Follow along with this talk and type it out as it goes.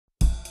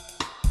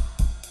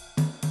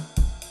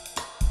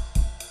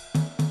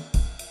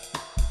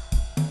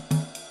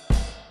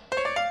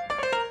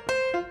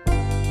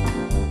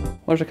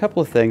Well, there's a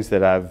couple of things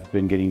that I've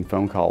been getting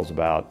phone calls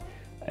about,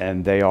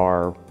 and they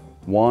are,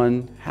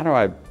 one, how do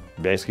I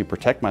basically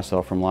protect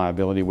myself from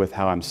liability with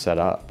how I'm set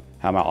up,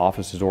 how my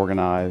office is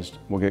organized.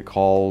 We'll get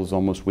calls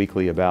almost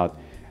weekly about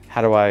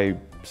how do I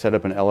set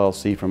up an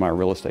LLC for my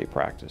real estate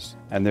practice.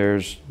 And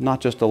there's not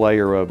just a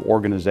layer of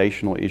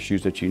organizational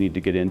issues that you need to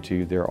get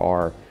into, there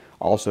are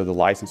also the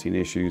licensing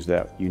issues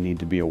that you need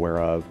to be aware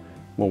of.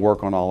 We'll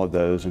work on all of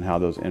those and how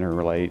those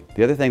interrelate.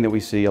 The other thing that we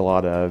see a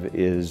lot of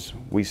is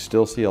we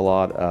still see a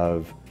lot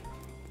of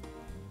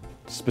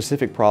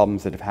specific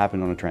problems that have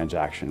happened on a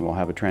transaction. We'll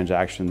have a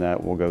transaction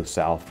that will go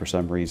south for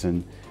some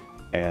reason,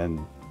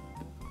 and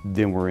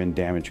then we're in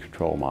damage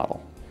control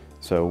model.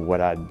 So what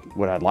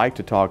I'd like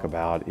to talk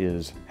about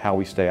is how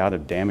we stay out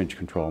of damage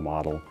control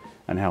model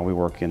and how we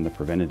work in the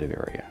preventative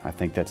area. I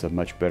think that's a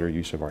much better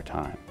use of our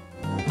time.